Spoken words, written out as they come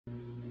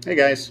Hey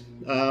guys,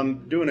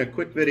 doing a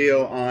quick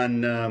video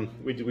on,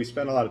 we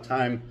spent a lot of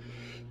time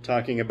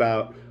talking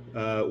about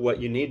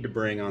what you need to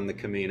bring on the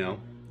Camino,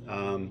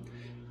 um,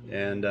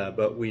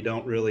 but we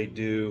don't really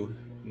do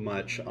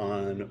much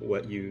on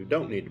what you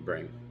don't need to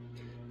bring.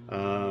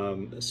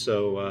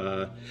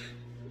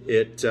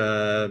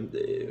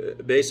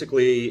 It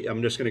basically,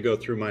 I'm just going to go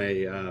through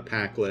my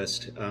pack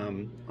list.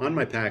 On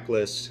my pack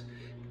list,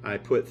 I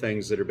put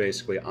things that are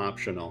basically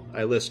optional.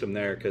 I list them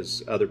there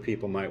because other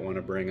people might want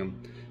to bring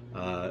them,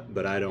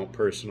 but I don't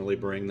personally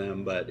bring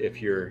them. But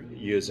if you're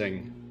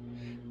using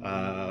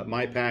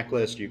my pack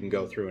list, you can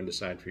go through and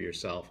decide for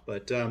yourself.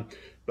 But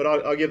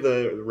I'll give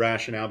the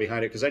rationale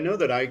behind it because I know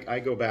that I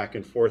go back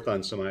and forth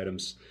on some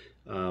items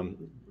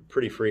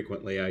pretty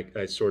frequently.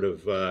 I sort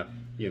of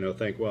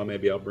think, well,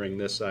 maybe I'll bring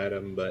this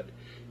item, but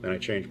then I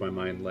change my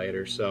mind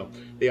later. So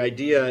the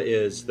idea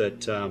is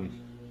that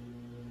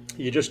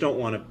you just don't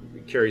want to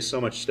carry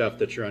so much stuff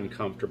that you're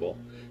uncomfortable.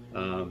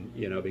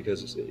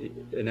 Because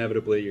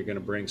inevitably you're going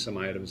to bring some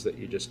items that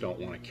you just don't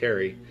want to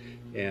carry,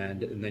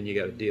 and then you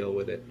got to deal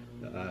with it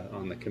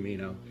on the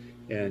Camino.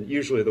 And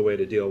usually the way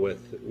to deal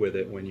with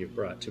it when you've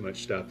brought too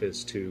much stuff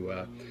is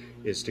to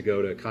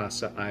go to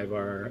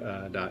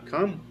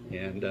casaivar.com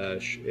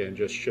and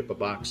just ship a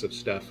box of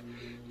stuff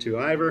to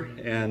Ivor,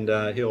 and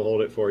he'll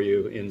hold it for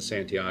you in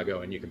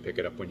Santiago, and you can pick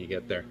it up when you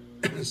get there.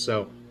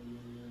 so.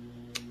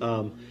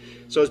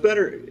 So it's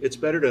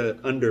better to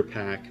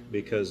underpack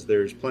because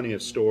there's plenty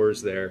of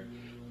stores there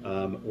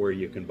where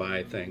you can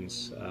buy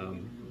things.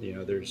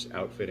 There's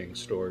outfitting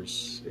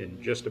stores in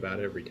just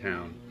about every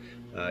town.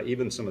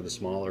 Even some of the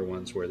smaller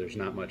ones where there's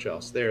not much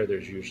else there,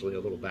 there's usually a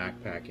little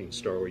backpacking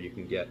store where you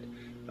can get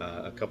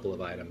a couple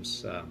of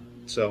items.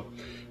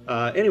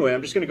 Anyway,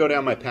 I'm just going to go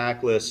down my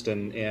pack list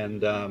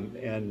and go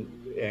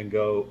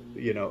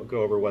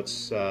go over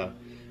what's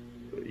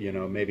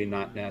maybe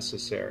not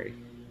necessary.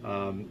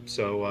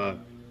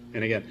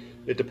 And again,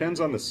 it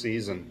depends on the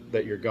season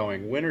that you're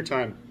going.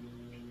 Wintertime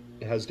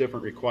has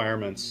different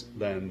requirements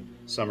than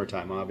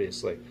summertime,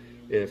 obviously.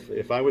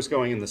 If I was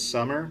going in the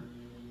summer,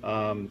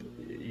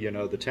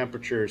 the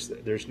temperatures,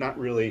 there's not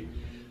really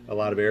a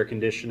lot of air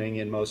conditioning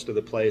in most of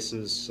the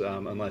places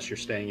unless you're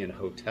staying in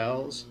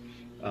hotels.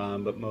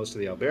 But most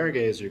of the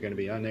albergues are going to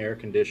be unair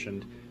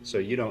conditioned, so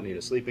you don't need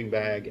a sleeping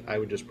bag. I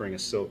would just bring a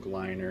silk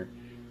liner.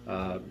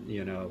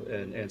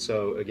 And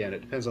so again,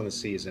 it depends on the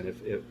season.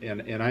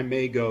 And I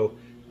may go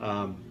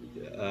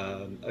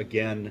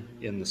again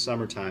in the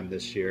summertime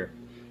this year.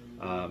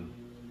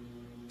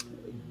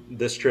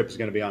 This trip is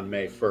going to be on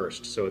May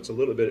 1st, so it's a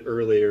little bit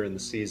earlier in the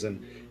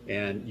season,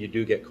 and you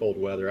do get cold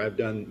weather. I've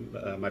done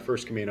my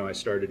first Camino. I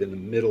started in the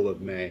middle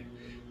of May,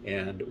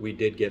 and we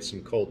did get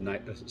some cold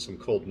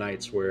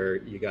nights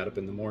where you got up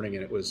in the morning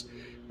and it was.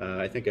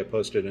 I think I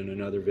posted in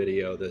another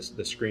video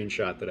the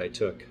screenshot that I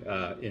took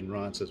in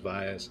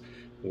Roncesvalles,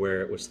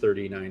 where it was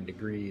 39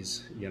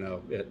 degrees,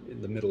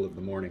 in the middle of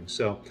the morning.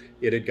 So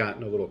it had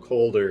gotten a little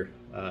colder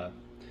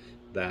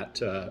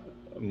that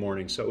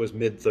morning. So it was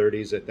mid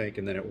 30s, I think,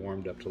 and then it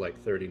warmed up to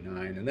like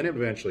 39, and then it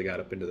eventually got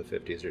up into the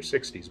 50s or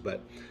 60s.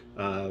 But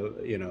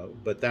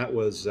but that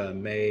was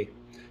May.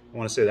 I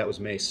want to say that was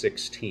May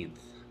 16th.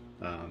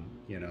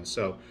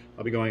 So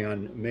I'll be going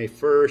on May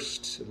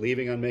 1st,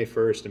 leaving on May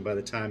 1st, and by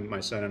the time my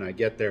son and I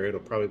get there, it'll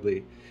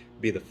probably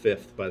be the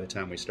 5th by the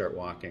time we start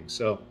walking.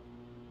 So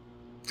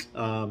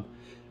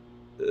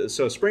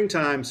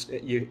springtime,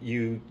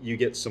 you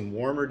get some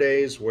warmer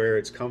days where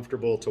it's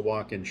comfortable to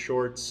walk in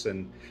shorts,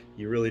 and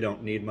you really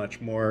don't need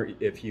much more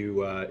if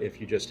you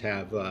just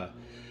have kind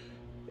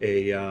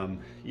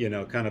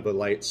of a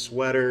light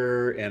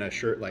sweater and a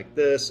shirt like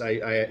this.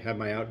 I have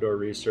my outdoor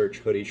research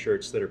hoodie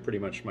shirts that are pretty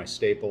much my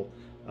staple,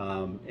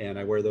 and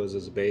I wear those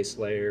as a base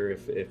layer.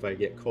 If I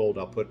get cold,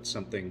 I'll put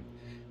something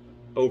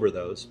over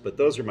those, but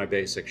those are my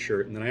basic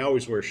shirt. And then I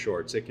always wear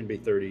shorts. It can be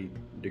 30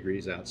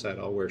 degrees outside.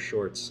 I'll wear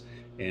shorts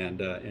and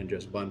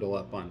just bundle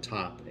up on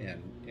top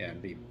and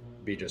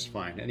be just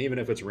fine. And even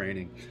if it's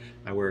raining,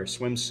 I wear a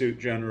swimsuit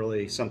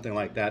generally, something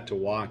like that to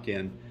walk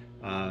in.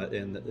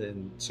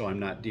 And so I'm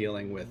not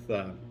dealing with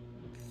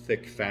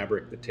thick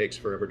fabric that takes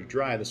forever to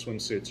dry. The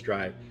swimsuits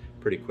dry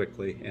pretty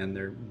quickly, and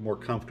they're more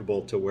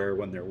comfortable to wear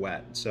when they're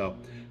wet. So,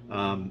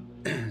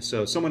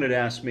 so someone had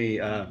asked me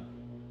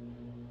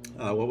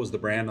what was the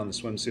brand on the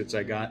swimsuits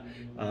I got.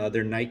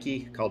 They're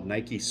Nike, called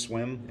Nike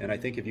Swim, and I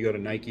think if you go to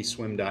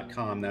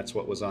nikeswim.com, that's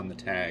what was on the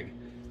tag.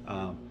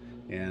 I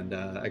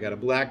got a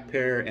black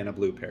pair and a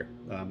blue pair.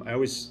 I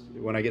always,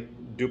 when I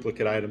get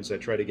duplicate items, I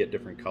try to get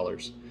different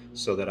colors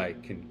so that I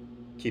can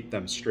keep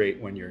them straight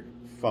when you're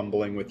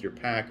fumbling with your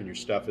pack and your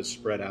stuff is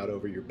spread out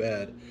over your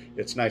bed.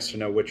 It's nice to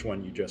know which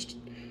one you just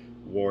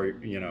wore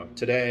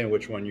today and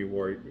which one you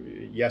wore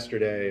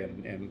yesterday,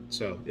 and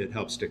so it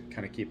helps to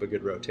kind of keep a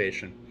good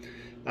rotation.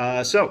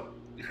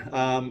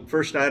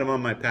 First item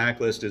on my pack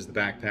list is the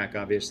backpack.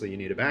 Obviously you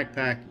need a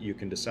backpack. You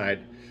can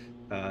decide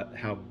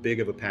how big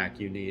of a pack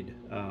you need,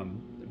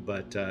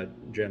 but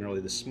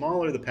generally the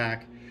smaller the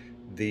pack,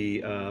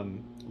 the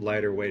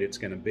lighter weight it's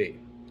going to be.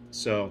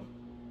 So,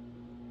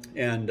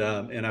 and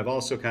I've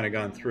also kind of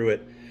gone through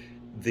it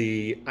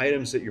the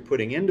items that you're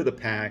putting into the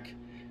pack,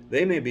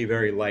 they may be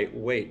very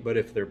lightweight, but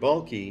if they're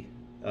bulky,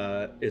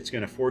 it's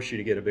going to force you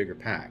to get a bigger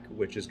pack,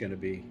 which is going to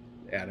be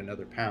add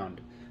another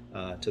pound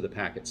to the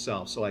pack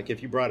itself. So like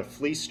if you brought a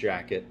fleece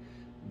jacket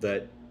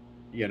that,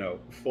 you know,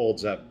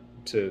 folds up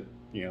to,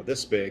 you know,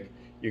 this big,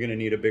 you're going to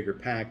need a bigger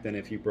pack than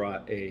if you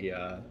brought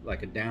a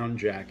like a down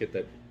jacket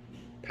that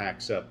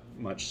packs up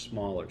much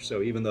smaller.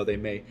 So even though they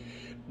may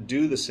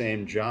do the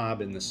same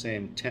job in the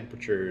same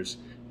temperatures,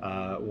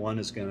 one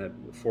is going to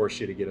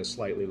force you to get a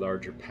slightly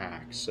larger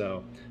pack.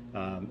 So,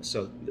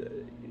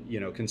 you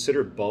know,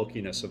 consider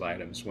bulkiness of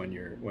items when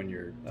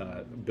you're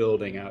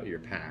building out your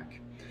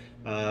pack.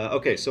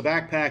 Okay, so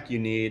backpack, you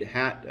need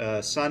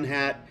hat, sun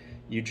hat.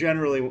 You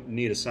generally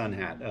need a sun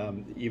hat,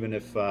 even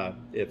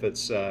if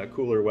it's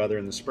cooler weather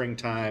in the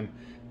springtime.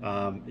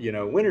 You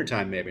know,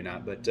 wintertime maybe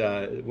not, but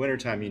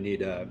wintertime you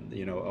need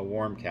you know, a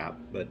warm cap.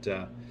 But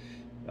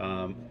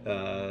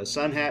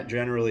sun hat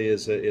generally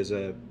is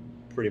a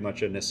pretty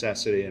much a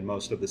necessity in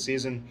most of the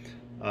season.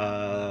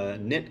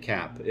 Knit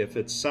cap. If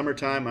it's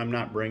summertime, I'm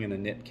not bringing a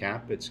knit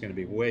cap. It's going to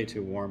be way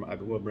too warm. I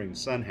will bring a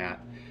sun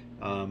hat.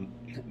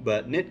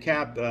 But knit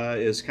cap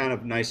is kind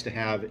of nice to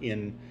have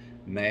in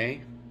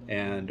May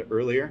and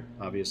earlier.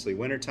 Obviously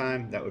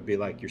wintertime, that would be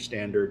like your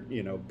standard,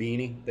 you know,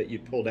 beanie that you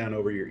pull down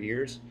over your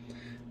ears.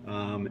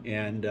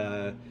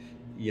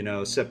 You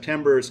know,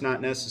 September is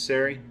not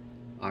necessary.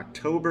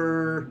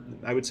 October,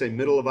 I would say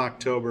middle of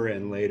October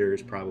and later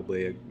is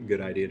probably a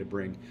good idea to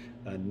bring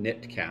a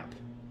knit cap.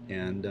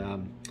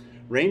 And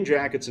rain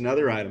jacket's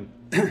another item.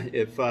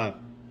 If,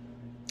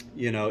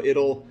 you know,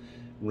 it'll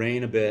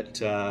rain a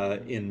bit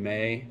in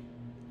May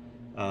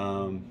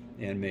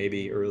and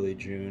maybe early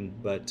June,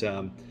 but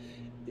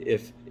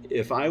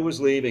if I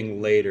was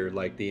leaving later,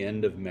 like the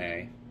end of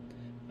May,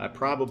 I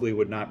probably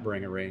would not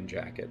bring a rain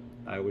jacket.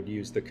 I would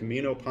use the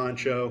Camino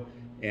poncho,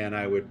 and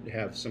I would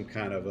have some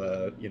kind of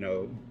a, you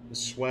know,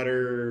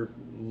 sweater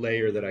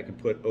layer that I can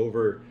put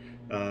over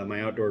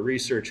my outdoor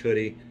research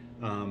hoodie,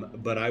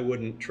 but I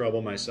wouldn't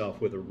trouble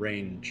myself with a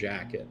rain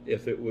jacket.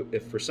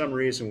 If for some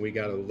reason we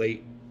got a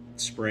late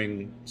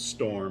spring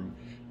storm,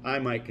 I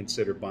might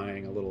consider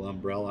buying a little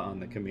umbrella on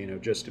the Camino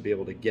just to be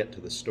able to get to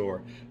the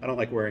store. I don't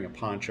like wearing a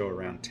poncho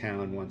around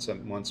town once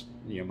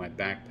you know, my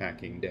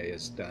backpacking day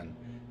is done.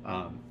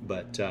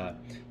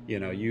 You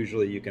know,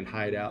 usually you can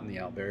hide out in the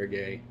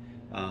albergue,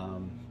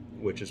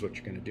 which is what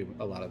you're going to do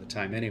a lot of the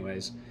time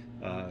anyways,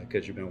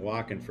 because you've been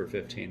walking for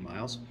 15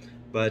 miles.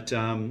 But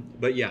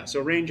yeah,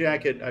 so rain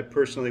jacket, I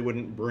personally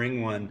wouldn't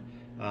bring one,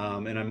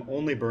 and I'm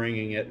only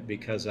bringing it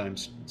because I'm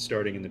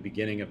starting in the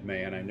beginning of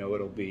May, and I know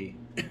it'll be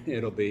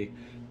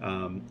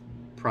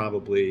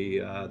probably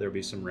there'll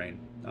be some rain.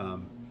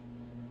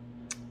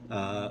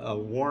 A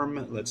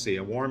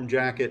warm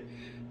jacket.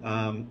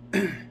 Again,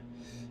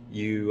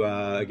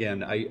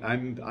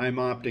 I'm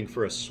opting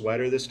for a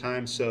sweater this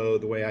time. So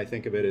the way I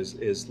think of it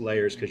is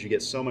layers, because you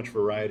get so much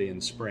variety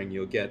in spring.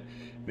 You'll get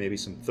maybe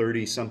some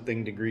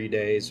 30-something degree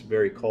days,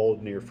 very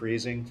cold, near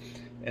freezing,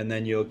 and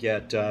then you'll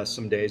get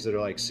some days that are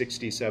like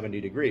 60, 70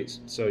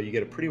 degrees. So you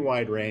get a pretty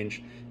wide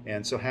range.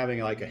 And so having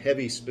like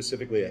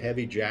specifically a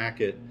heavy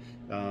jacket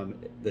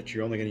that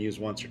you're only going to use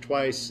once or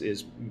twice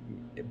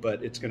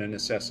but it's going to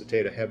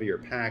necessitate a heavier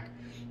pack.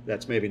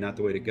 That's maybe not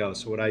the way to go.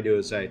 So what I do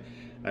is I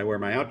wear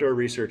my outdoor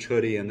research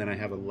hoodie, and then I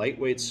have a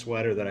lightweight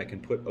sweater that I can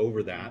put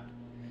over that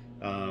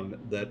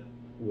that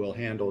will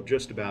handle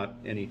just about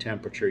any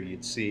temperature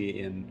you'd see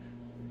in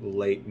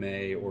late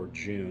May or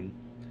June.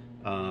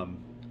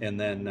 And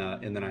then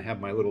I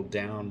have my little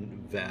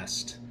down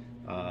vest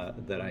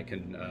that I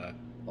can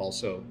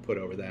also put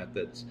over that.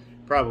 That's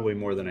probably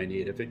more than I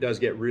need. If it does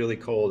get really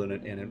cold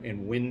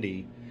and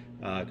windy,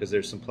 because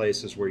there's some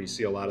places where you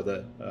see a lot of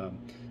the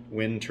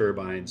wind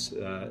turbines,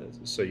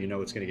 so you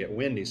know it's going to get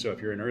windy. So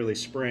if you're in early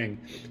spring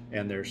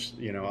and there's,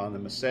 you know, on the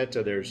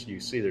Meseta, there's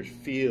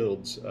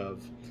fields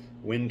of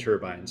wind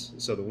turbines,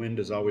 so the wind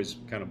is always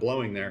kind of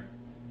blowing there.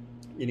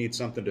 You need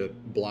something to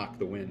block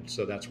the wind,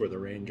 so that's where the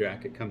rain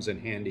jacket comes in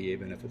handy,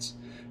 even if it's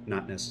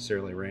not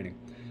necessarily raining.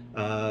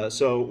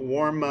 So a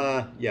warm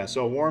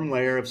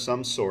layer of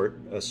some sort,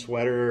 a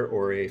sweater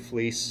or a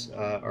fleece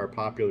are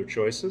popular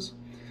choices.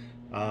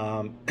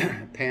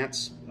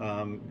 Pants,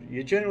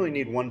 you generally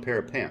need one pair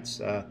of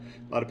pants. A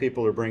lot of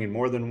people are bringing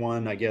more than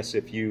one. I guess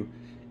if you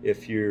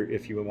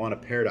want a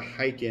pair to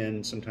hike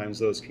in, sometimes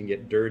those can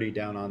get dirty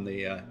down on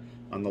the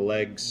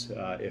legs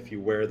if you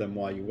wear them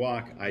while you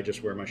walk. I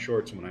just wear my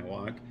shorts when I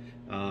walk.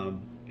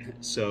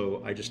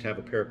 So I just have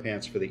a pair of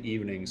pants for the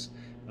evenings.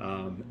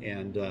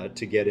 And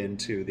to get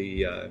into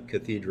the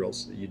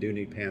cathedrals, you do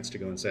need pants to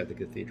go inside the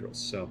cathedrals.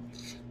 So,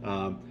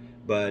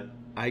 but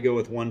I go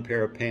with one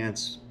pair of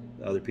pants.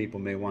 Other people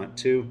may want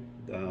two,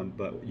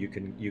 but you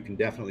can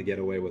definitely get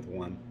away with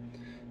one.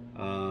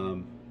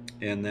 And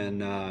then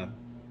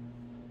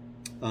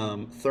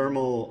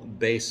thermal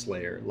base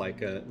layer,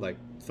 like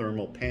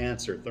thermal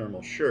pants or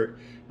thermal shirt.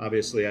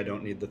 Obviously, I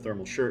don't need the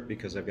thermal shirt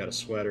because I've got a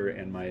sweater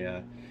and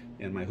my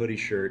hoodie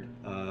shirt.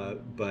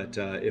 But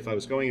if I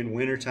was going in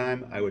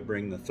wintertime, I would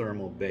bring the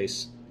thermal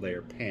base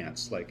layer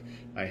pants. Like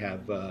I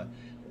have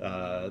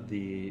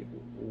The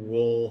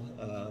wool,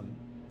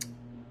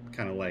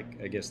 kind of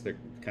like, I guess they're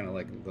kind of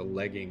like the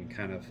legging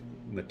kind of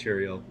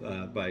material.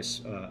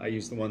 I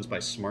use the ones by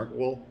Smart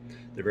Wool.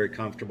 They're very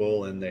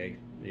comfortable, and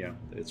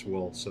it's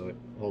wool, so it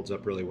holds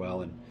up really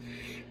well and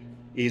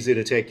easy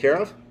to take care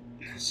of.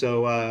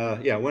 So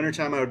yeah,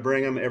 wintertime I would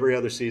bring them. Every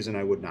other season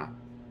I would not.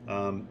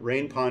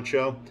 Rain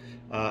poncho,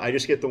 I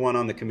just get the one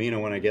on the Camino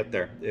when I get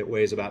there. It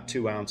weighs about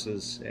 2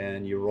 ounces,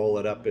 and you roll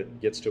it up. It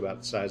gets to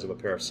about the size of a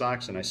pair of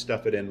socks, and I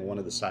stuff it in one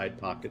of the side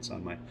pockets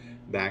on my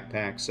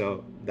backpack.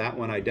 So that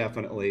one I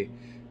definitely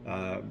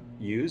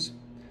use.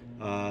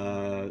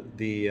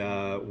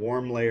 The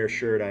warm layer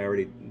shirt I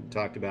already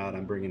talked about.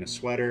 I'm bringing a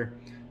sweater.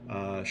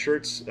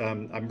 Shirts,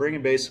 I'm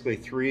bringing basically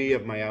 3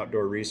 of my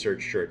outdoor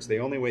research shirts. They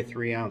only weigh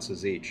 3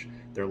 ounces each.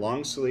 They're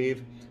long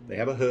sleeve, they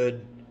have a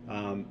hood,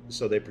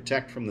 so they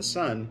protect from the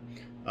sun,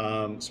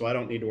 so I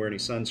don't need to wear any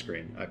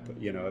sunscreen.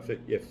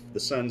 If the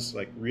sun's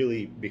like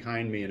really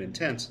behind me and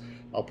intense,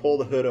 I'll pull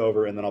the hood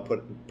over, and then I'll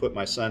put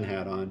my sun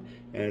hat on,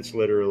 and it's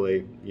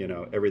literally,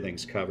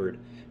 everything's covered.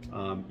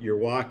 You're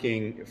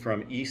walking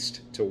from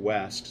east to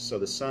west, so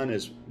the sun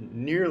is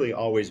nearly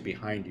always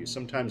behind you.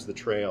 Sometimes the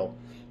trail,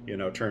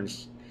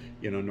 turns,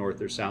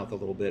 north or south a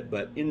little bit,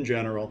 but in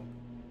general,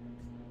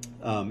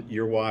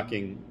 you're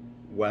walking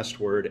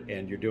westward,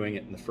 and you're doing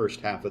it in the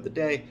first half of the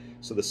day,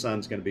 so the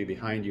sun's going to be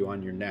behind you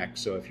on your neck.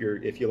 So if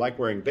you like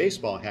wearing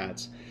baseball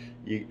hats,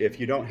 if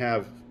you don't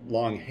have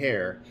long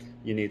hair,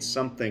 you need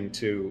something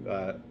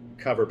to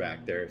cover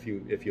back there. If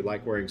you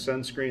like wearing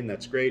sunscreen,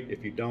 that's great.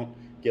 If you don't,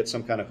 get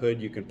some kind of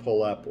hood you can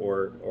pull up,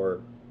 or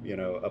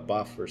a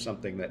buff or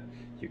something that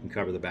you can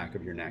cover the back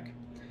of your neck.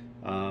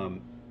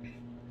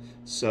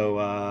 So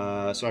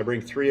I bring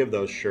 3 of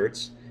those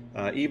shirts.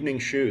 Evening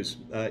shoes.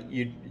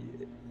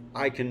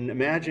 I can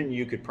imagine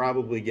you could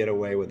probably get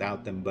away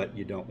without them, but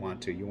you don't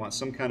want to. You want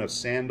some kind of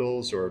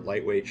sandals or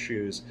lightweight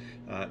shoes.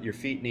 Your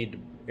feet need to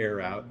air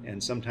out,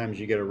 and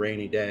sometimes you get a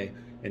rainy day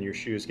and your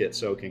shoes get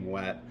soaking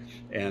wet,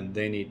 and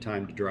they need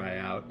time to dry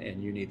out,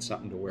 and you need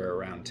something to wear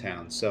around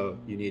town. So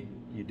you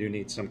do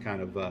need some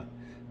kind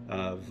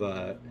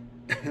of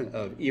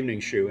evening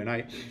shoe. And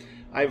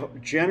I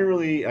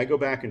go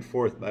back and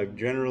forth. I've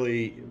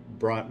generally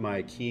brought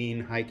my Keen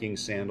hiking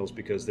sandals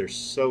because they're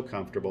so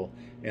comfortable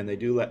and they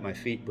do let my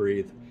feet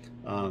breathe.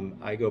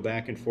 I go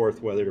back and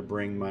forth whether to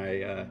bring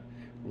my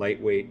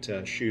lightweight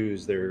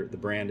shoes. The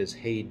brand is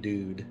Hey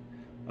Dude,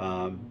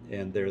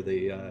 and they're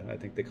I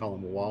think they call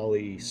them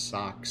Wally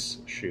Socks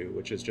shoe,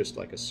 which is just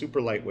like a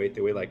super lightweight.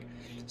 They weigh like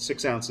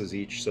 6 ounces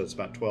each, so it's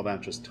about 12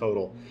 ounces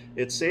total.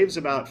 It saves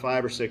about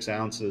 5 or 6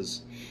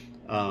 ounces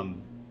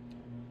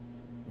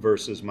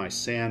versus my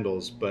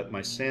sandals, but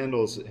my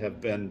sandals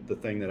have been the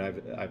thing that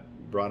I've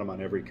brought them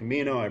on every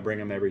Camino. I bring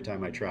them every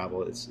time I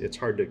travel. It's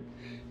hard to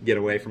get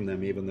away from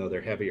them, even though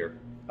they're heavier.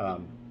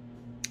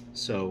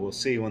 So we'll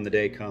see when the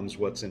day comes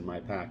what's in my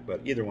pack, but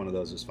either one of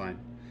those is fine.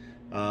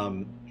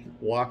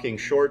 Walking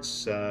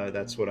shorts,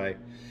 that's what I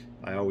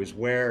always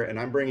wear, and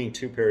I'm bringing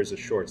 2 pairs of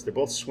shorts. They're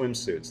both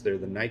swimsuits. They're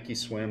the Nike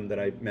Swim that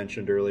I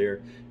mentioned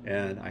earlier,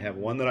 and I have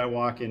one that I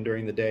walk in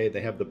during the day.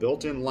 They have the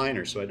built-in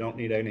liner, so I don't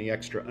need any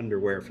extra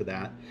underwear for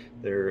that.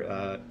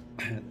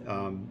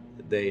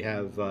 They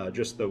have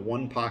just the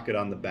one pocket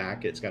on the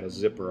back. It's got a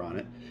zipper on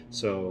it,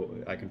 so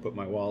I can put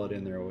my wallet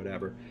in there or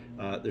whatever.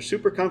 They're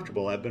super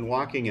comfortable. I've been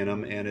walking in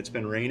them, and it's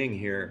been raining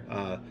here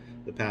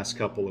the past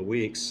couple of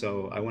weeks,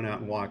 so I went out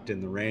and walked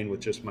in the rain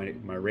with just my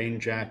rain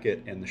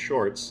jacket and the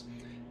shorts,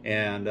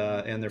 and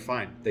they're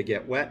fine. They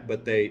get wet,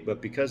 but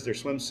because they're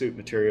swimsuit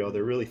material,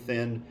 they're really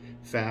thin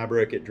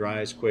fabric. It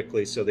dries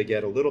quickly, so they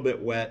get a little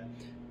bit wet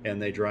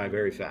and they dry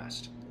very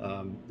fast.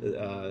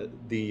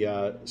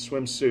 The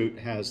swimsuit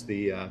has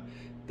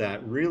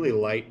that really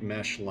light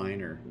mesh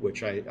liner,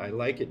 which I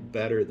like it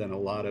better than a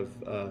lot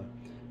of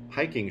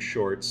hiking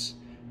shorts.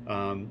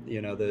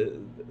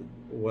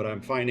 What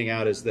I'm finding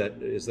out is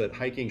that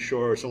hiking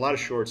shorts, a lot of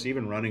shorts,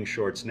 even running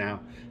shorts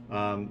now,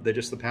 they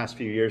just the past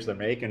few years they're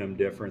making them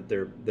different.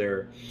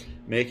 They're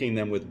making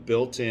them with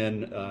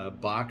built-in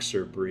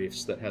boxer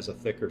briefs that has a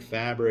thicker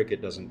fabric.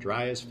 It doesn't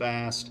dry as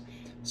fast.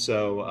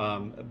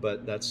 So,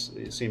 but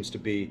it seems to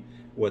be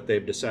what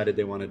they've decided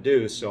they want to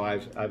do. So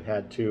I've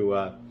had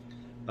to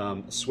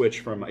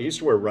switch from. I used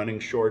to wear running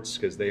shorts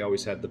because they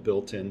always had the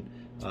built-in,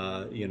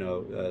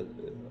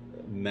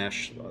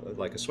 mesh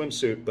like a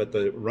swimsuit, but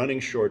the running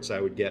shorts I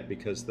would get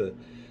because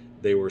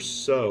they were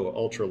so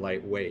ultra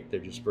lightweight. They're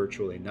just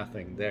virtually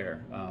nothing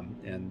there,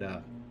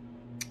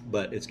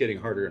 but it's getting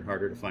harder and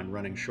harder to find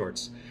running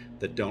shorts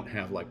that don't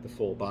have like the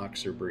full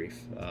boxer brief.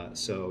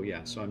 So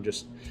I'm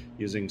just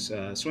using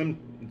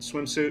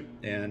swimsuit,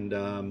 and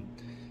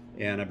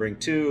I bring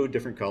 2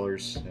 different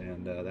colors,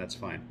 and that's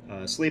fine.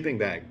 Sleeping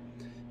bag.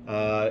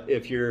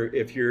 If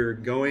you're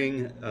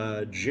going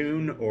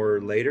June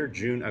or later,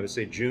 I would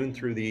say June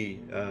through the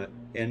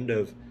end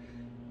of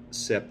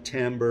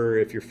September.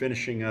 If you're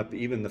finishing up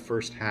even the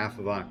first half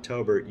of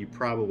October, you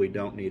probably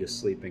don't need a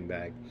sleeping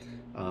bag.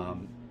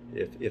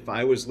 If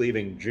I was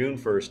leaving June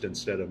 1st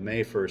instead of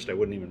May 1st, I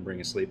wouldn't even bring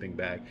a sleeping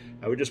bag.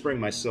 I would just bring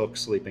my silk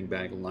sleeping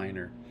bag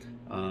liner.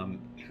 Um,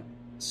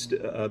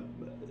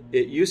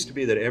 it used to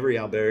be that every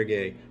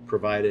albergue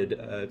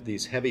provided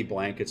these heavy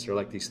blankets. They're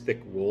like these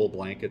thick wool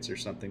blankets or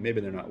something. Maybe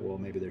they're not wool,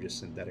 maybe they're just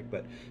synthetic,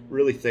 but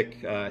really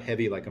thick,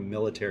 heavy, like a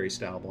military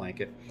style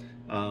blanket.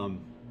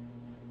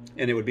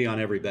 And it would be on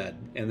every bed,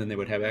 and then they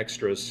would have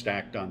extras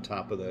stacked on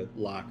top of the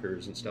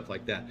lockers and stuff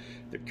like that.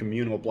 The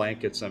communal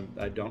blankets,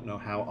 I don't know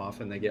how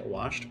often they get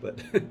washed,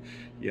 but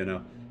you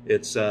know,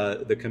 it's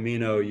the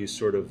Camino. You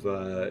sort of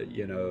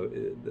you know,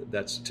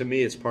 that's, to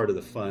me, it's part of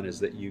the fun, is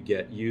that you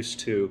get used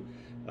to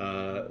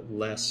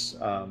less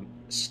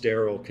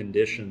sterile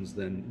conditions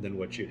than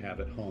what you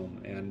have at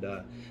home, and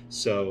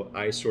so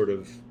I sort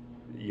of,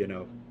 you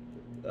know,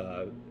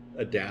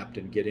 adapt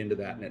and get into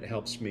that, and it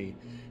helps me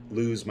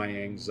lose my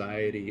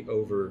anxiety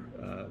over,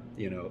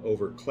 you know,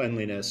 over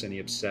cleanliness, any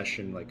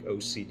obsession, like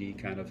OCD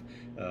kind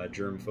of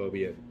germ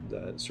phobia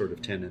sort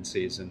of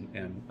tendencies,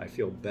 and I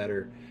feel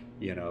better,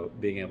 you know,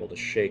 being able to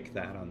shake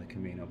that on the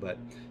Camino.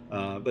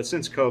 But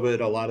since COVID,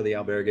 a lot of the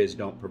albergues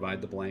don't provide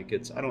the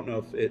blankets. I don't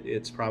know if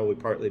it's probably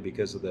partly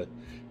because of the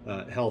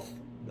health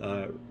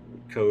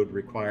code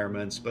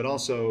requirements, but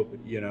also,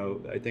 you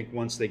know, I think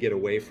once they get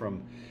away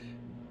from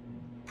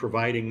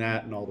providing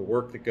that and all the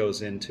work that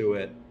goes into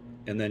it,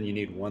 and then you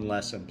need one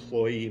less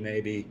employee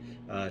maybe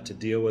to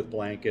deal with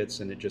blankets,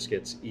 and it just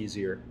gets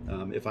easier.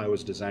 If I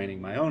was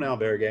designing my own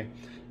albergue,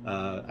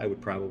 I would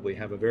probably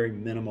have a very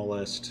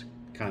minimalist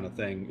kind of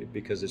thing,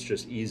 because it's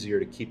just easier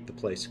to keep the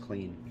place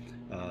clean.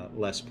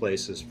 Less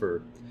places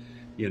for,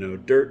 you know,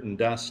 dirt and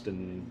dust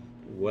and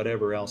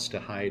whatever else to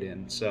hide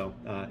in. So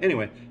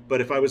anyway, but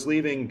if I was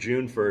leaving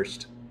June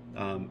 1st,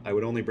 I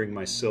would only bring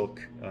my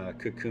silk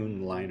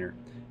cocoon liner,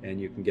 and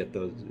you can get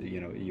those,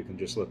 you know, you can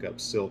just look up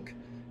silk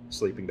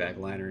sleeping bag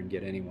liner and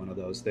get any one of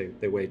those.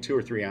 They weigh 2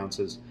 or 3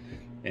 ounces,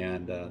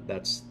 and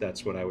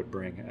that's what I would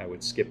bring. I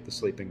would skip the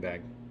sleeping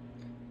bag.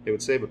 It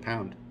would save a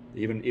pound.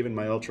 Even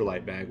my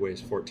ultralight bag weighs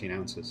 14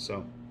 ounces.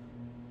 So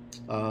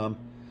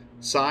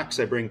socks,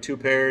 I bring 2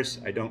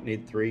 pairs. I don't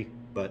need 3,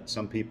 but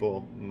some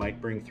people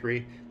might bring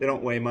 3. They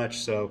don't weigh much,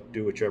 so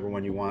do whichever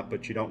one you want,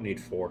 but you don't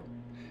need 4.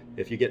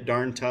 If you get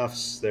Darn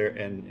Toughs there,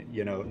 and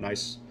you know,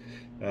 nice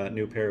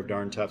new pair of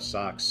Darn Tough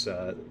socks,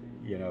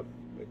 you know,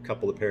 a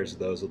couple of pairs of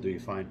those will do you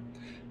fine.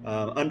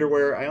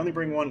 Underwear, I only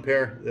bring 1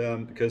 pair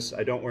because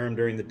I don't wear them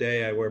during the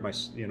day. I wear my,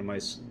 you know,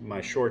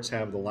 my shorts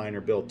have the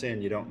liner built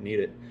in. You don't need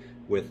it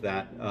with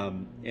that.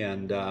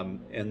 And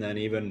then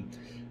even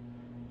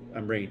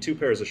I'm bringing 2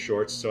 pairs of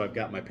shorts, so I've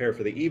got my pair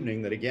for the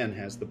evening that again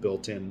has the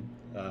built-in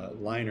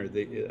liner.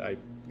 I'm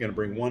going to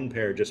bring 1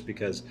 pair just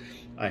because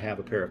I have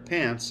a pair of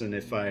pants, and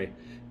if I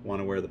want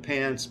to wear the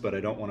pants but I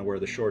don't want to wear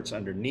the shorts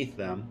underneath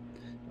them,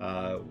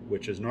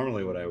 which is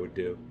normally what I would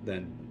do,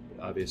 then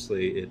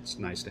obviously it's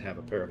nice to have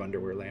a pair of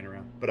underwear laying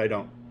around, but I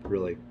don't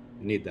really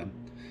need them.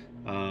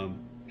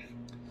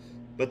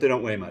 But they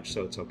don't weigh much,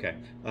 so it's okay.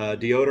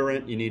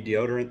 Deodorant, you need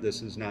deodorant.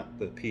 This is not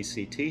the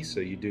PCT, so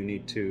you do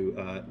need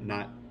to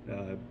not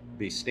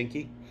be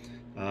stinky.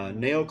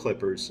 Nail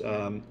clippers.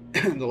 The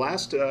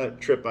last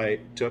trip I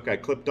took, I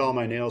clipped all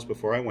my nails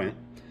before I went.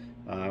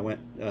 I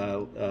went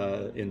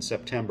in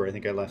September. I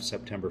think I left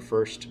September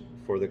 1st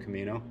for the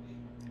Camino,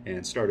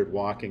 and started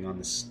walking on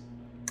this.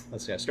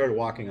 Let's see, I started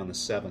walking on the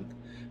 7th,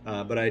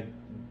 but I'd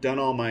done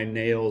all my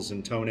nails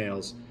and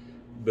toenails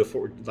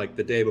before, like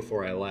the day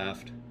before I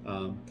left,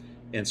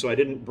 and so I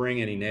didn't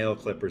bring any nail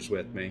clippers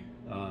with me.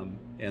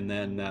 And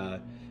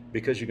then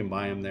because you can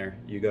buy them there,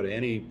 you go to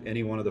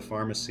any one of the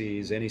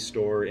pharmacies, any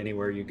store,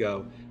 anywhere you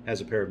go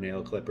has a pair of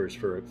nail clippers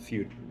for a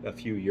few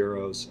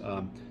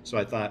euros. So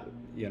I thought,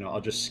 you know,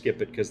 I'll just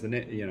skip it, because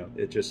you know,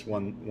 it's just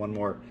one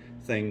more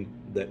thing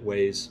that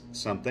weighs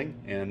something,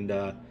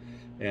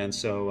 and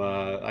so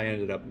I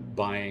ended up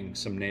buying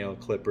some nail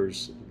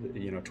clippers,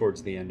 you know,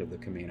 towards the end of the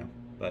Camino.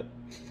 But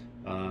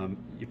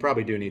you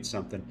probably do need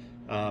something.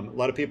 A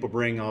lot of people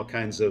bring all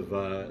kinds of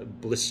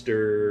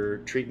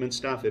blister treatment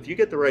stuff. If you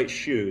get the right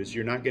shoes,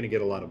 you're not going to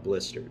get a lot of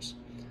blisters.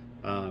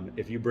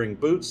 If you bring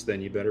boots,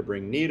 then you better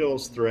bring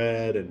needles,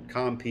 thread, and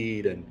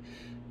Compeed, and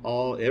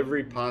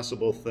every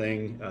possible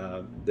thing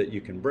that you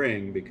can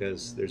bring,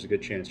 because there's a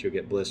good chance you'll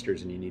get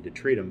blisters and you need to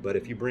treat them. But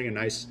if you bring a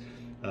nice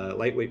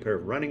lightweight pair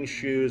of running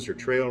shoes, or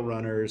trail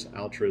runners,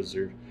 Altras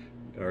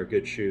are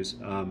good shoes,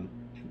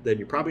 then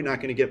you're probably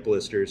not going to get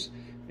blisters.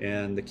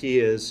 And the key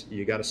is,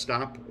 you got to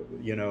stop,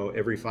 you know,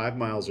 every 5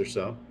 miles or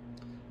so.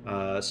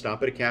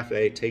 Stop at a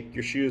cafe, take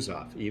your shoes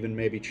off, even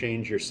maybe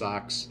change your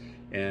socks,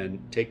 and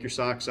take your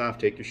socks off,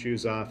 take your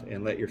shoes off,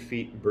 and let your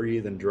feet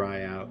breathe and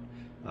dry out,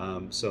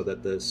 so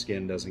that the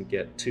skin doesn't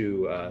get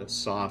too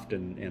soft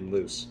and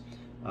loose.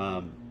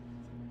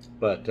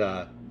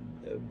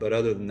 But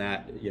other than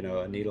that, you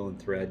know, a needle and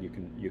thread, you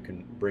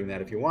can bring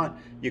that if you want.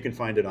 You can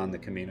find it on the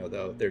Camino,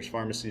 though. There's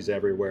pharmacies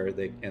everywhere,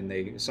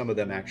 some of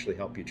them actually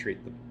help you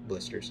treat the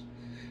blisters.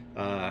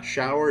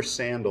 Shower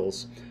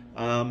sandals.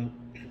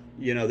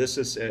 You know, this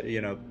is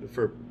you know,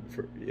 for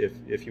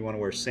if you want to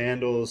wear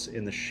sandals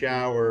in the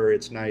shower,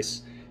 it's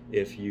nice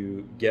If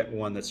you get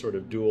one that's sort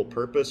of dual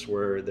purpose,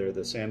 where they're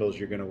the sandals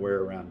you're going to wear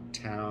around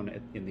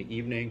town in the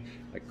evening,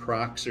 like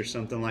Crocs or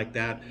something like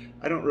that.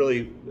 I don't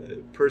really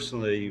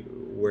personally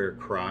wear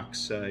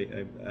Crocs.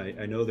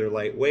 I know they're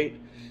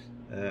lightweight.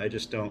 I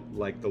just don't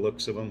like the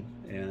looks of them,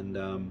 and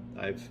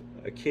I've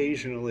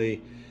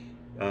occasionally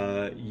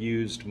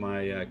used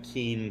my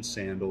Keen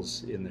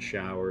sandals in the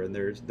shower, and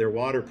they're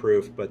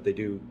waterproof, but they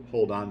do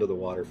hold on to the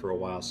water for a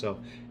while. So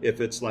if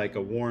it's like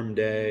a warm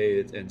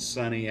day and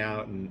sunny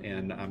out,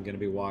 and I'm going to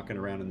be walking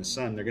around in the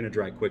sun, they're going to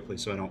dry quickly,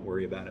 so I don't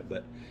worry about it.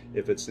 But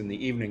if it's in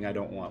the evening, I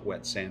don't want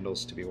wet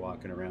sandals to be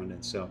walking around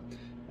in. So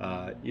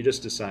you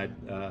just decide,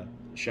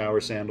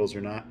 shower sandals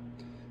or not.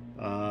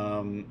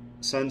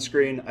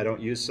 Sunscreen, I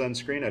don't use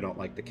sunscreen. I don't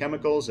like the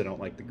chemicals. I don't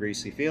like the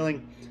greasy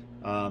feeling.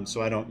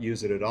 So I don't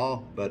use it at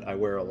all, but I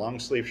wear a long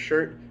sleeve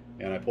shirt,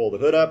 and I pull the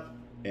hood up,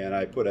 and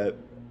I put a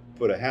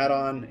hat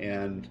on,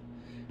 and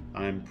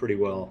I'm pretty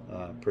well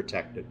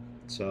protected.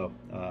 So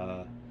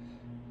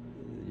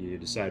you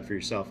decide for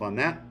yourself on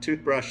that.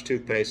 Toothbrush,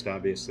 toothpaste,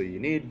 obviously you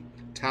need.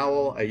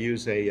 Towel, I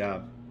use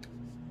a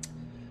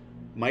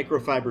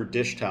microfiber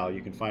dish towel.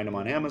 You can find them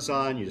on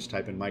Amazon. You just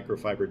type in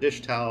microfiber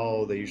dish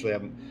towel. They usually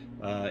have them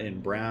in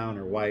brown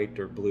or white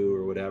or blue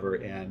or whatever,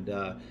 and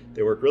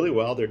they work really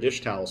well. They're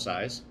dish towel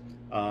size.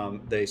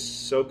 They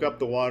soak up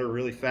the water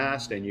really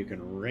fast, and you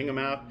can wring them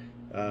out,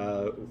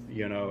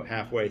 you know,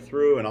 halfway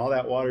through, and all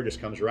that water just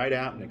comes right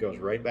out, and it goes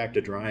right back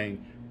to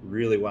drying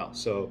really well.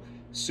 So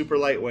super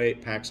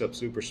lightweight, packs up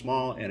super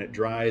small, and it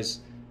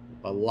dries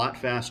a lot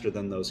faster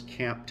than those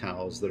camp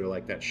towels that are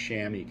like that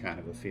chamois kind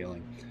of a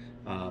feeling.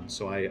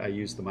 So I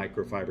use the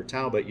microfiber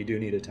towel, but you do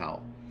need a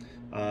towel.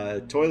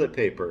 Toilet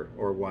paper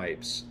or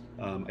wipes.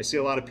 I see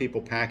a lot of people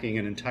packing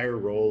an entire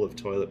roll of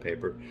toilet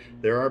paper.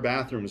 There are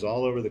bathrooms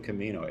all over the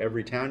Camino.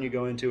 Every town you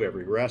go into,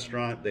 every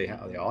restaurant, they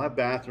all have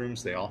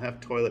bathrooms, they all have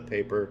toilet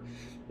paper.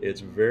 It's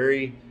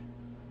very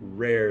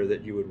rare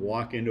that you would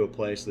walk into a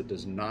place that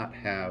does not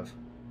have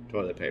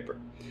toilet paper.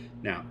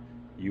 Now,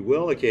 you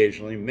will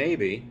occasionally,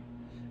 maybe,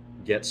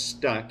 get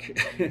stuck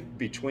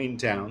between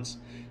towns,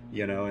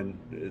 you know, and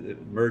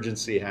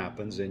emergency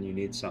happens and you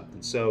need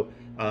something. So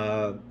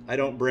I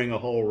don't bring a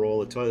whole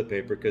roll of toilet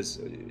paper because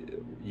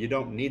you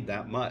don't need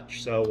that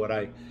much. So what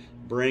I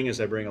bring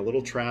is I bring a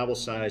little travel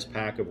size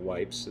pack of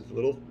wipes, a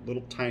little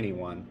tiny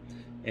one,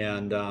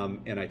 and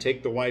I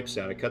take the wipes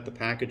out. I cut the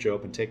package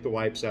open, take the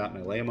wipes out, and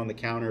I lay them on the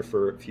counter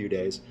for a few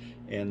days,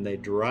 and they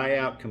dry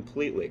out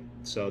completely.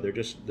 So they're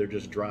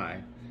just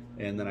dry.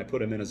 And then I put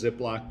them in a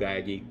Ziploc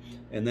baggie,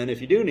 and then if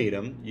you do need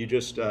them, you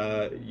just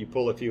you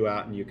pull a few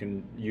out, and you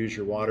can use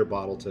your water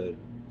bottle to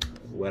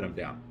wet them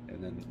down,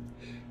 and then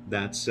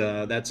that's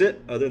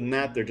it. Other than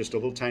that, they're just a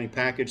little tiny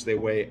package. They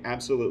weigh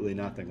absolutely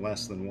nothing,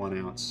 less than 1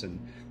 ounce,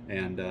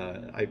 and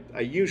I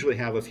usually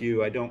have a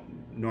few. I don't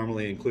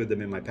normally include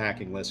them in my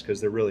packing list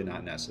because they're really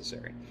not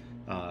necessary.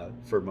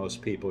 For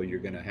most people, you're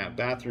going to have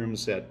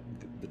bathrooms at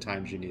the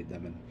times you need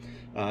them, and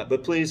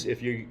but please,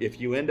 if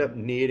you end up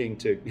needing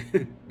to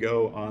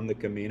go on the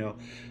Camino,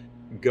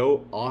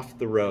 go off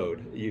the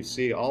road. You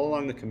see all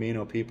along the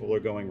Camino, people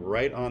are going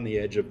right on the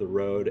edge of the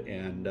road,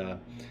 and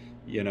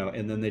you know,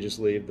 and then they just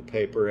leave the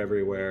paper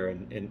everywhere,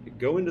 and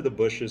go into the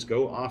bushes,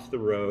 go off the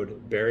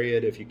road, bury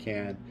it if you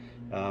can,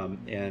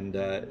 and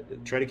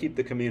try to keep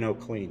the Camino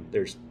clean.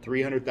 There's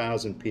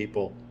 300,000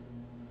 people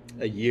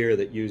a year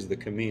that use the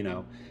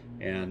Camino,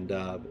 and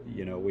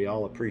you know, we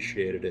all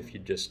appreciate it if you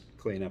just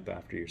clean up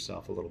after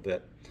yourself a little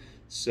bit.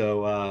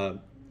 So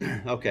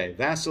okay,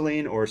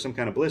 Vaseline or some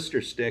kind of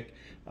blister stick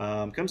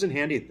comes in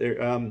handy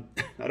there.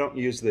 I don't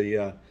use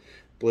the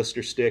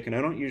blister stick, and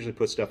I don't usually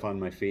put stuff on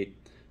my feet.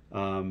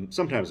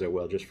 Sometimes I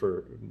will, just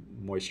for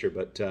moisture,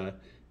 but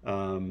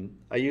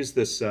I use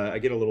this, I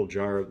get a little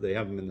jar, they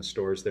have them in the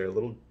stores there, a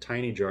little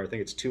tiny jar, I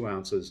think it's 2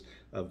 ounces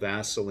of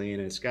Vaseline,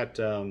 and it's got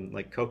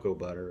like cocoa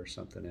butter or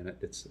something in it.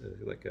 It's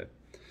like a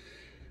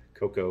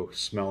cocoa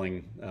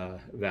smelling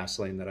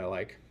Vaseline that I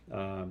like.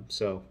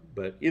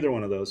 But either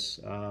one of those,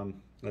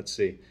 let's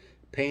see,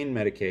 pain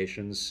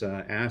medications,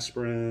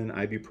 aspirin,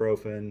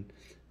 ibuprofen,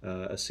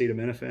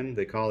 acetaminophen,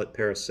 they call it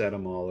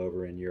paracetamol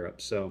over in Europe.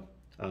 So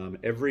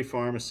every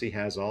pharmacy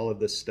has all of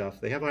this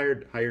stuff. They have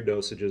higher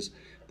dosages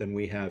than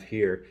we have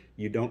here.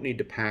 You don't need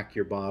to pack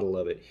your bottle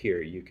of it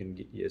here. You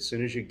can, as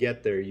soon as you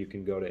get there, you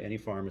can go to any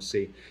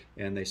pharmacy,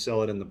 and they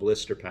sell it in the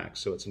blister pack.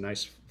 So it's a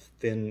nice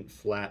thin,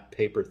 flat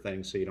paper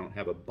thing, so you don't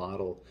have a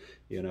bottle,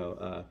 you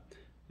know,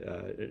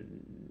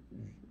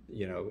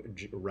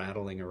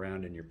 rattling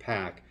around in your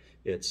pack.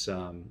 It's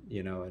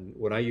you know, and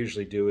what I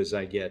usually do is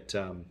I get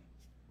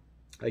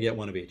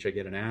one of each. I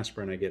get an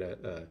aspirin, I get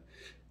a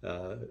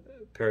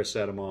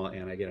paracetamol,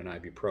 and I get an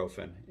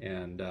ibuprofen,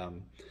 and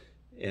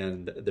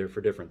they're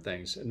for different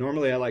things.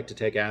 Normally I like to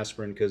take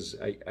aspirin because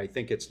I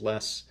think it's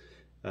less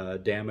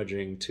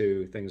damaging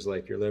to things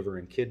like your liver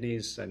and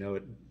kidneys. I know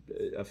it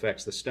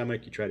affects the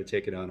stomach. You try to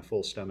take it on a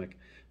full stomach,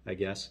 I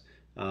guess.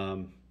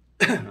 I'm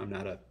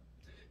not a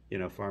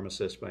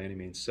pharmacist by any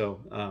means,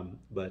 so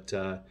but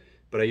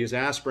I use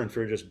aspirin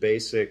for just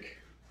basic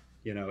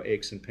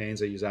aches and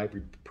pains. I use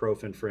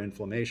ibuprofen for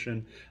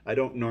inflammation. I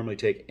don't normally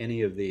take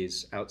any of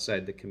these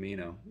outside the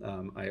Camino.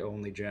 I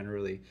only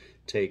generally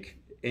take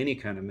any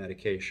kind of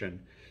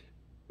medication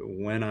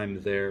when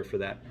I'm there for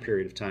that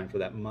period of time, for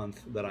that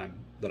month that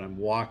I'm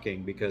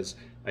walking, because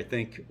I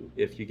think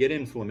if you get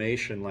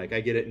inflammation, like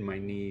I get it in my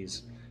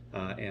knees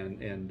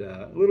and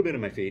a little bit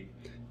in my feet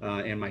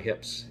and my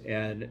hips,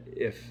 and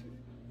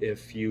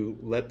if you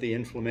let the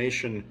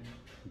inflammation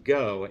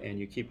go and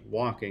you keep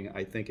walking,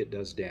 I think it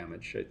does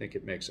damage. I think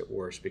it makes it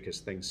worse because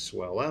things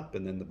swell up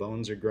and then the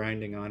bones are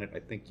grinding on it. I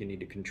think you need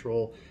to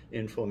control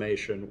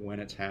inflammation when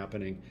it's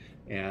happening,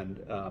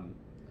 and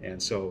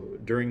so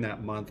during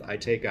that month, I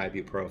take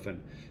ibuprofen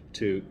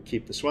to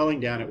keep the swelling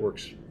down. It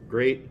works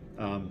great.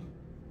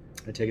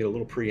 I take it a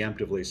little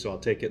preemptively, so I'll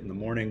take it in the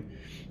morning,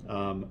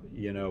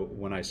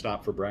 when I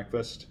stop for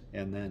breakfast,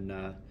 and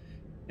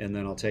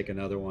then I'll take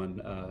another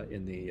one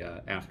in the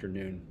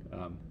afternoon,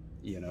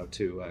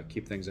 to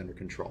keep things under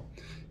control.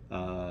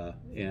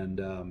 And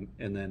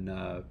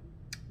then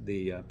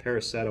the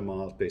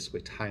paracetamol,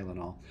 basically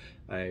Tylenol,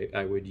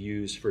 I would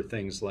use for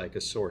things like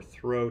a sore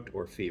throat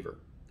or fever.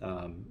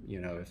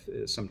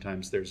 If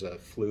sometimes there's a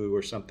flu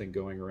or something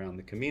going around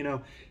the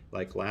Camino,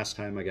 like last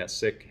time I got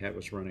sick, I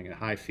was running a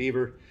high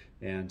fever,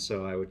 and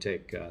so I would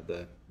take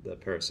the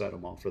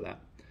paracetamol for that.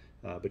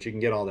 But you can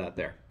get all that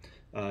there.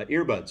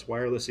 Earbuds,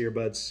 wireless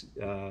earbuds,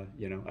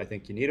 I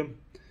think you need them,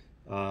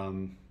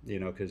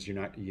 because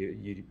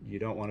you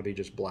don't want to be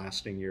just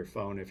blasting your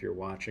phone if you're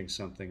watching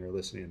something or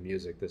listening to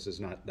music. This is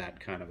not that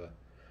kind of a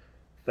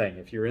thing.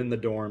 If you're in the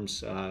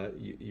dorms,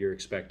 you're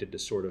expected to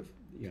sort of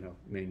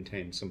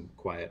maintain some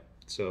quiet.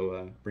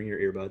 So bring your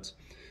earbuds.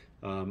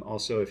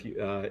 Also, if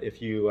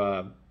you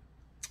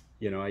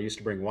I used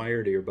to bring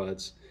wired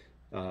earbuds,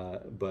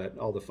 but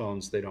all the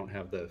phones, they don't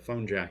have the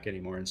phone jack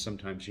anymore, and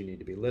sometimes you need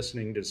to be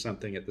listening to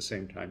something at the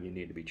same time you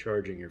need to be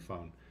charging your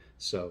phone.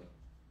 So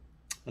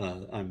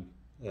I'm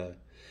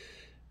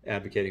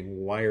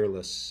advocating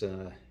wireless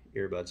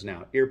earbuds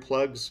now.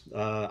 Earplugs,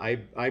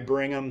 I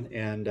bring them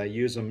and I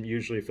use them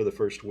usually for the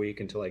first week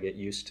until I get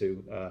used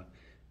to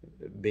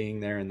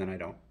being there, and then I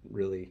don't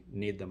really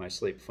need them. I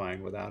sleep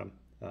fine without them.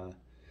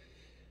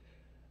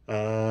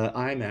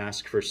 Eye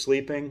mask for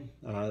sleeping.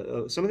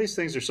 Some of these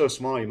things are so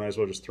small you might as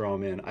well just throw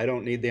them in. I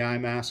don't need the eye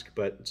mask,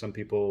 but some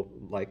people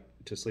like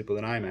to sleep with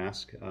an eye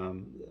mask.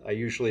 I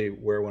usually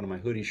wear one of my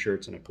hoodie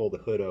shirts and I pull the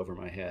hood over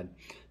my head,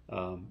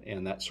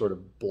 and that sort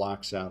of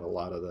blocks out a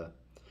lot of the.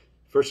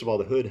 First of all,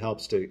 the hood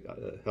helps to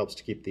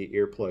keep the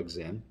earplugs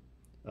in.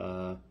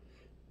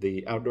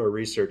 The outdoor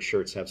research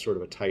shirts have sort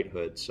of a tight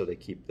hood, so they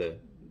keep the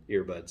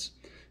earbuds,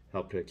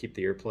 help to keep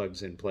the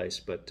earplugs in place.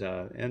 But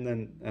and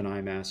then an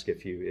eye mask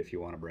if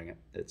you want to bring it.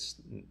 It's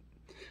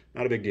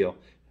not a big deal.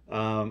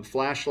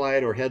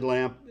 Flashlight or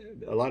headlamp,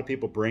 a lot of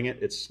people bring it.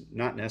 It's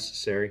not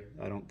necessary,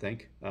 I don't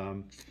think.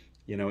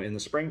 In the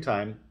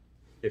springtime,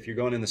 if you're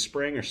going in the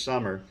spring or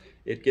summer,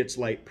 it gets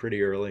light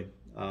pretty early,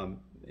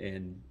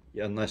 and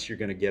unless you're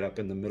going to get up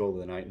in the middle of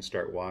the night and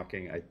start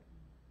walking, I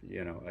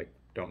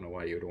don't know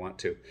why you would want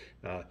to.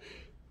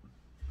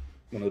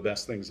 One of the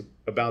best things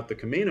about the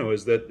Camino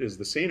is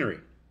the scenery.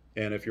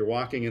 And if you're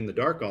walking in the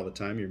dark all the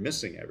time, you're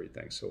missing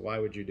everything. So why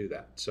would you do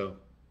that? So,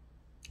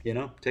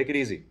 take it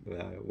easy.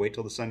 Wait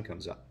till the sun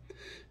comes up.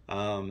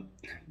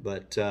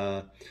 But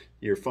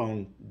your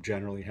phone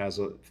generally has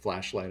a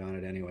flashlight on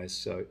it anyways,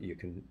 so you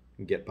can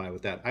get by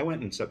with that. I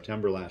went in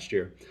September last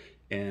year,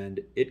 and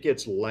it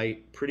gets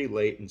light pretty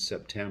late in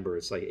September.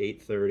 It's like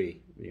 8:30,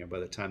 by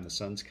the time the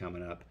sun's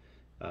coming up,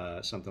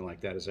 something like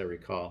that, as I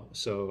recall.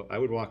 So I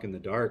would walk in the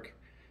dark,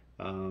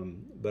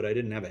 but I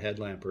didn't have a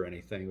headlamp or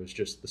anything. It was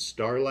just the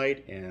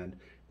starlight, and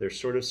there's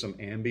sort of some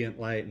ambient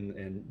light,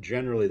 and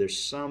generally there's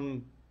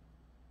some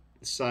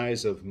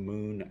size of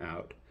moon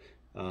out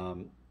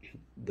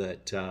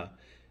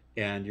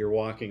and you're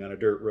walking on a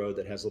dirt road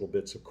that has little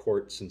bits of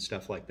quartz and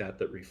stuff like that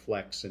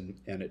reflects, and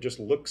it just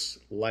looks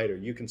lighter.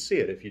 You can see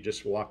it if you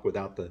just walk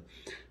without the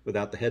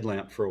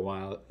headlamp for a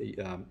while.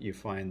 You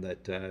find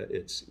that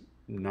it's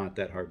not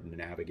that hard to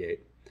navigate.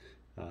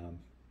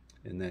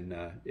 And then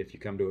if you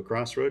come to a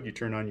crossroad, you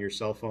turn on your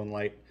cell phone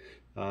light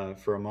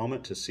for a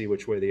moment to see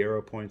which way the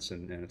arrow points,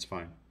 and it's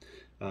fine.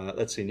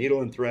 Let's see,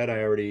 needle and thread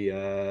I already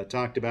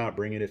talked about.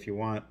 Bring it if you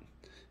want.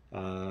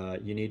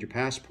 You need your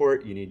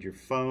passport, you need your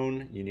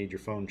phone, you need your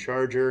phone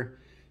charger,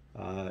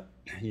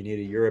 you need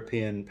a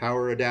European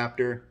power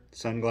adapter,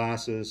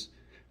 sunglasses.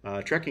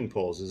 Trekking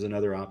poles is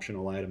another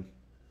optional item.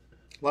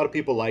 A lot of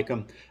people like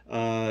them.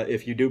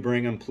 If you do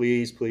bring them,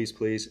 please, please,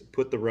 please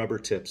put the rubber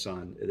tips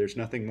on. There's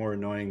nothing more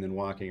annoying than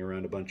walking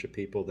around a bunch of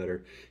people that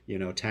are,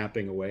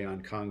 tapping away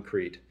on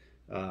concrete,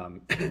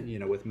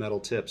 with metal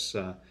tips.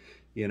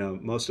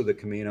 Most of the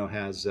Camino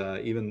has,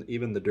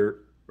 even the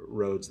dirt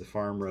roads, the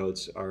farm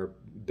roads, are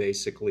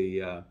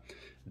basically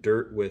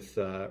dirt with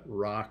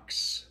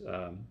rocks,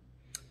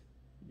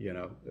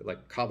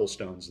 like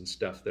cobblestones and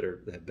stuff that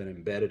have been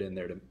embedded in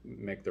there to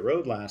make the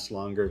road last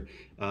longer,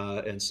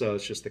 and so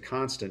it's just the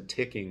constant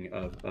ticking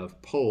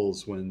of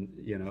poles when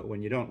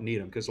you don't need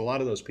them, because a lot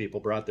of those people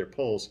brought their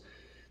poles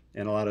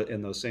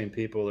and those same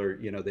people are,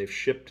 they've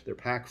shipped their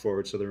pack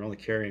forward, so they're only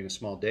carrying a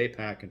small day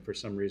pack, and for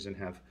some reason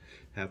have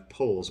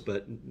poles.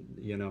 But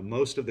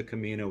most of the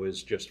Camino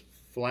is just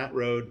flat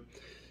road,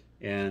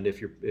 and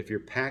if you're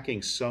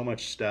packing so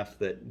much stuff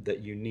that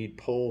you need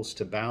poles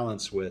to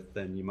balance with,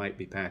 then you might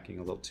be packing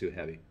a little too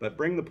heavy. But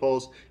bring the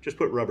poles, just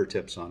put rubber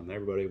tips on them.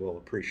 Everybody will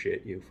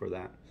appreciate you for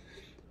that.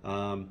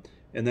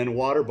 And then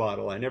water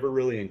bottle. I never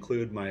really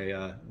include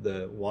my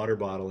the water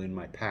bottle in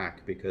my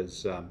pack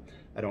because I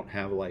don't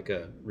have like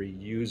a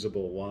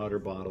reusable water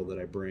bottle that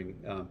I bring.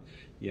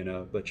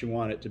 But you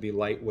want it to be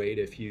lightweight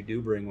if you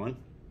do bring one.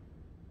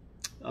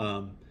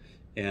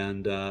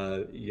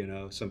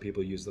 Some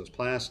people use those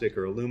plastic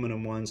or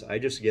aluminum ones. I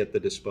just get the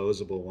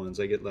disposable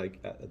ones. I get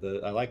like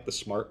I like the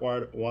Smart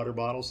water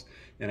bottles,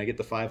 and I get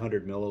the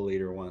 500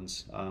 milliliter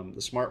ones.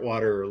 The Smart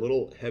Water are a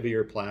little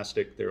heavier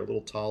plastic. They're a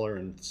little taller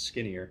and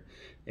skinnier,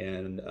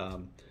 and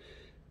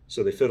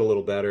so they fit a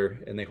little better,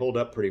 and they hold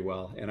up pretty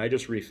well. And I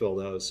just refill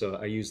those. So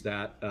I use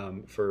that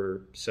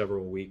for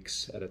several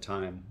weeks at a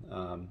time.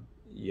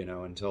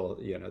 Until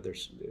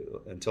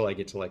I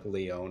get to like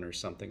Lyon or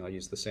something. I'll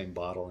use the same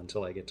bottle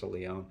until I get to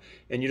Lyon,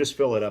 and you just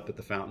fill it up at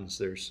the fountains.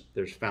 There's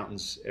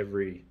fountains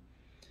every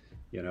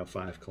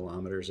 5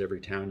 kilometers. Every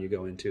town you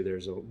go into,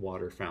 there's a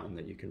water fountain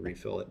that you can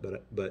refill it.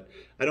 But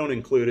I don't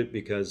include it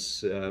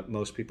because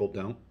most people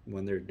don't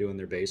when they're doing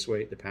their base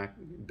weight, the pack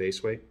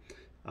base weight.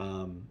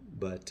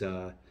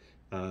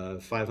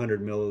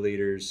 500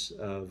 milliliters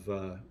of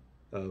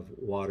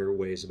water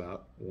weighs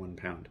about 1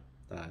 pound.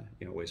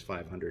 It weighs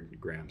 500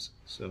 grams.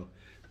 So,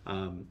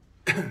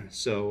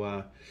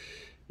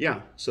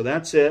 yeah. So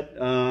that's it.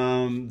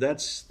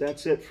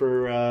 That's it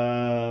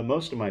for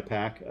most of my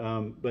pack.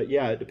 But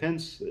yeah, it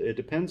depends. It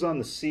depends on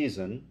the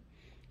season.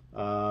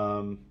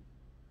 Yeah,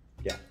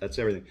 that's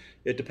everything.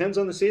 It depends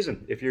on the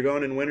season. If you're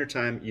going in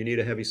wintertime, you need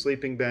a heavy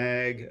sleeping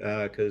bag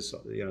because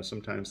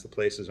sometimes the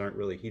places aren't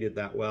really heated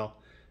that well.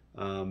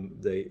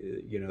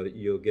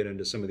 You'll get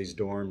into some of these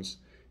dorms,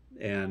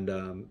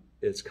 and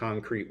it's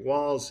concrete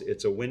walls.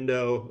 It's a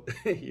window,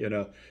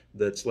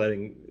 that's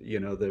letting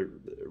the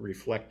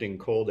reflecting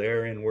cold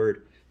air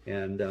inward,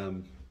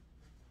 and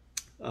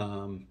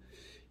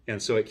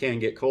so it can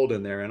get cold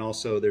in there. And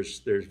also, there's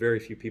very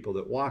few people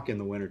that walk in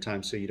the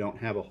wintertime, so you don't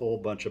have a whole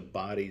bunch of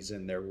bodies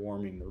in there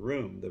warming the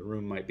room. The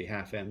room might be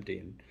half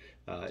empty,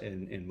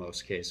 and in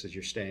most cases,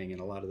 you're staying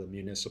in a lot of the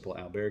municipal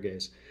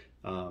albergues,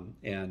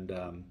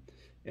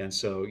 and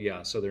so,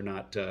 yeah, so they're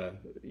not,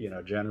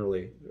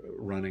 generally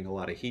running a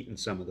lot of heat in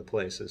some of the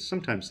places.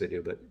 Sometimes they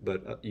do,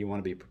 but you want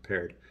to be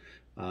prepared.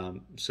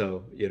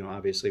 So,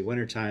 obviously,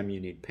 wintertime,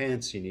 you need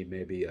pants, you need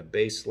maybe a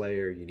base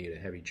layer, you need a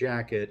heavy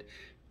jacket,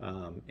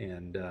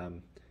 and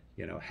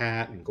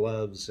hat and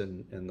gloves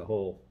and the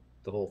whole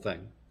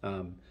thing.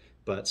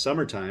 But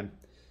summertime,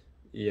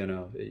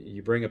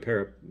 you bring a pair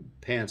of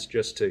pants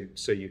just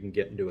so you can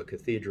get into a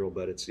cathedral,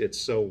 but it's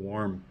so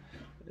warm,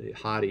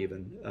 hot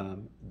even,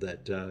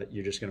 that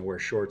you're just going to wear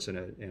shorts and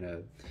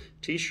a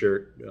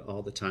t-shirt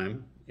all the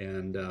time.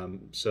 And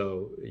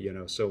so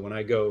when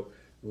I go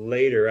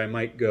later, I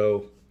might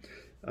go,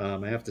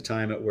 I have to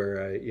time it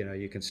where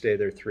you can stay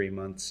there 3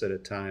 months at a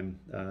time,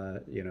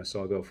 so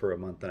I'll go for a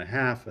month and a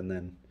half, and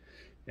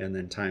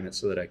then time it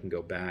so that I can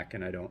go back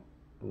and I don't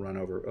run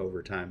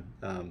over time.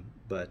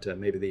 But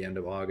maybe the end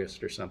of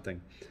August or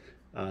something,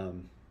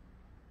 when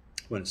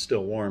it's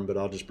still warm. But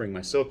I'll just bring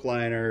my silk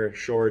liner,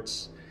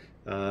 shorts,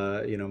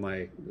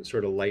 my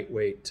sort of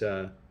lightweight,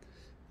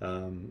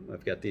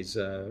 I've got these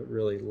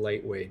really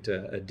lightweight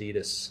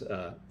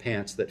Adidas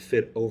pants that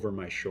fit over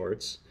my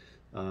shorts.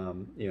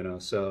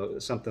 So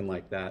something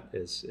like that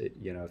is,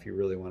 if you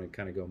really want to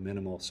kind of go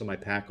minimal. So my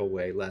pack will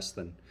weigh less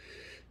than,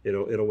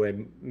 it'll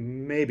weigh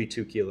maybe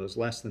 2 kilos,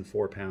 less than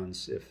 4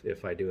 pounds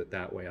if I do it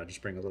that way. I'll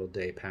just bring a little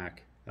day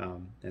pack,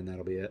 and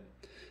that'll be it.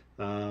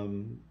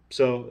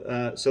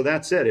 So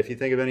that's it. If you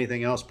think of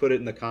anything else, put it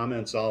in the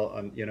comments.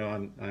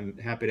 I'm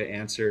happy to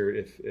answer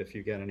if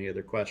you got any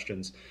other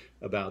questions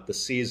about the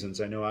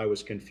seasons. I know I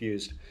was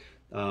confused.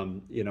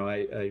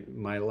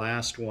 My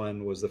last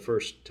one was the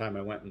first time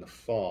I went in the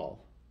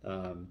fall.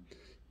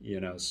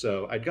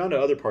 So I'd gone to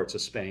other parts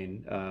of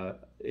Spain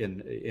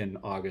in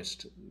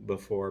August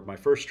before. My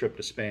first trip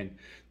to Spain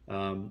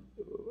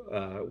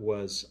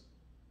was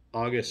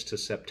August to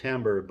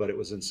September, but it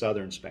was in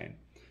southern Spain.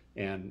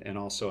 And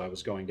also I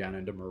was going down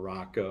into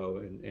Morocco,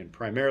 and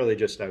primarily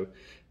just I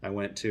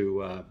went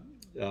to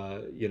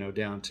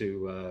down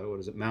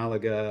to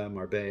Malaga,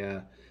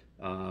 Marbella.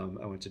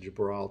 I went to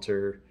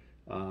Gibraltar,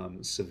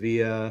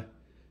 Sevilla,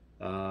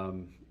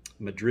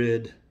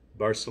 Madrid,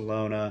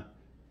 Barcelona,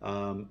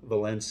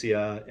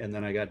 Valencia, and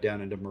then I got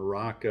down into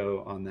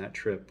Morocco on that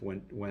trip.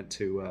 Went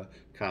to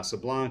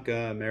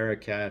Casablanca,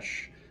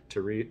 Marrakesh,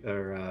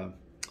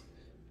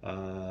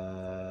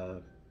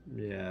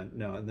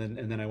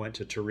 and then I went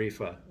to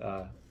Tarifa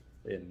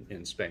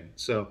in Spain.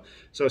 So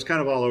it's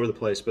kind of all over the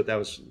place, but that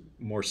was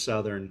more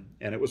southern,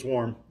 and it was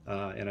warm,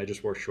 and I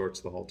just wore shorts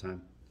the whole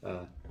time.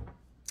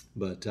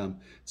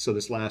 So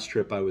this last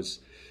trip I was,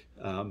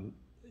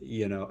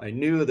 you know, I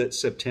knew that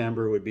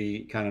September would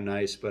be kind of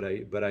nice, but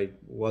I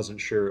wasn't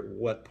sure at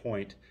what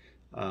point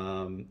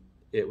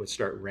it would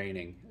start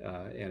raining,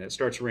 and it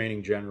starts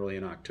raining generally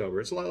in October.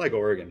 It's a lot like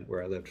Oregon,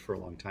 where I lived for a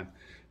long time.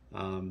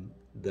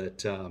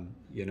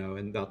 You know,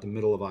 in about the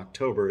middle of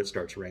October, it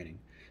starts raining,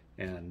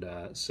 and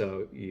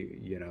so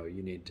you know,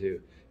 you need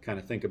to kind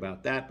of think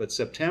about that. But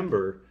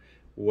September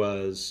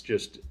was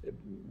just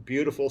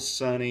beautiful,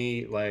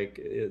 sunny, like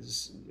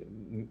it's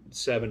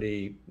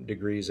 70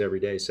 degrees every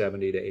day,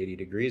 70 to 80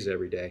 degrees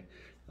every day,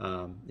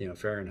 you know,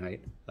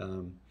 Fahrenheit.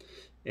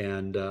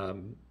 And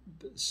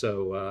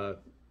so,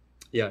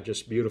 yeah,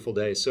 just beautiful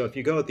day. So if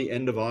you go at the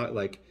end of,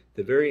 like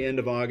the very end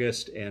of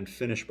August and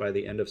finish by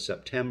the end of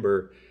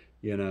September,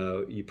 you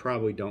know, you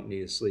probably don't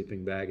need a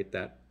sleeping bag at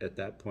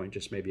that point,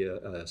 just maybe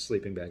a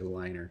sleeping bag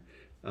liner,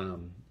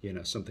 you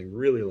know, something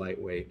really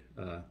lightweight,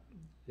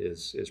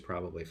 is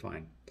probably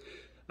fine.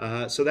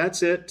 So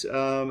that's it.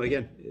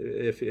 Again,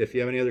 if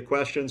you have any other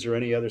questions or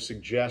any other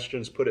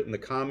suggestions, put it in the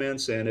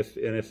comments. And if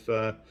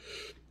you're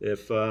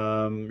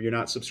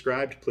not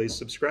subscribed, please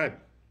subscribe.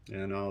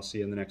 And I'll see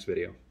you in the next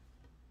video.